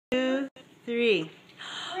3.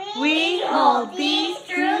 We hold these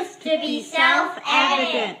truths to be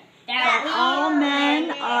self-evident, that all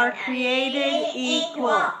men are created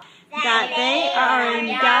equal, that they are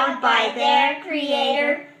endowed by their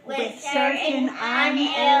Creator with certain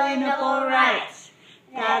unalienable rights,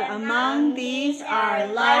 that among these are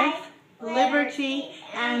life, liberty,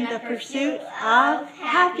 and the pursuit of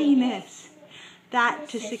happiness, that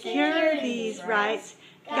to secure these rights,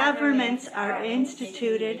 governments are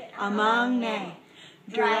instituted among men,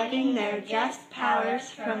 deriving their just powers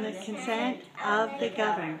from the consent of the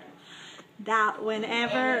governed, that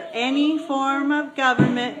whenever any form of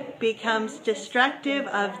government becomes destructive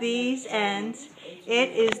of these ends,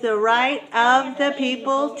 it is the right of the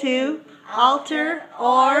people to alter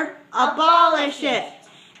or abolish it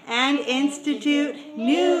and institute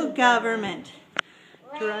new government,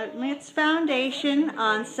 deriving its foundation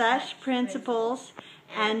on such principles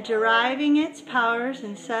and deriving its powers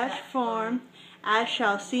in such form as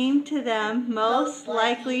shall seem to them most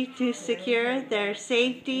likely to secure their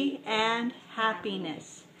safety and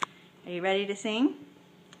happiness. Are you ready to sing?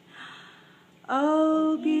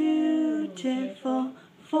 Oh, beautiful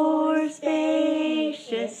for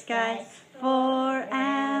spacious skies, for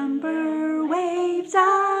amber waves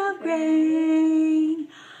of grain,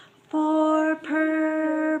 for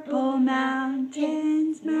purple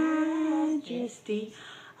mountains' majesty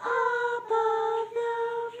above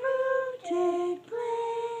the fruited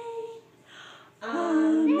plain.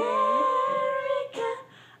 America,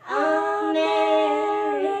 America,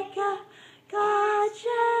 God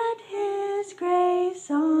shed His grace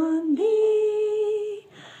on thee,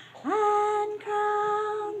 and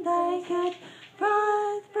crown thy good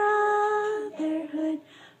brotherhood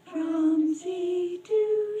from sea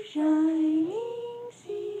to shining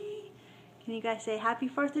sea. Can you guys say Happy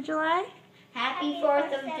 4th of July? Happy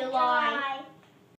 4th of July.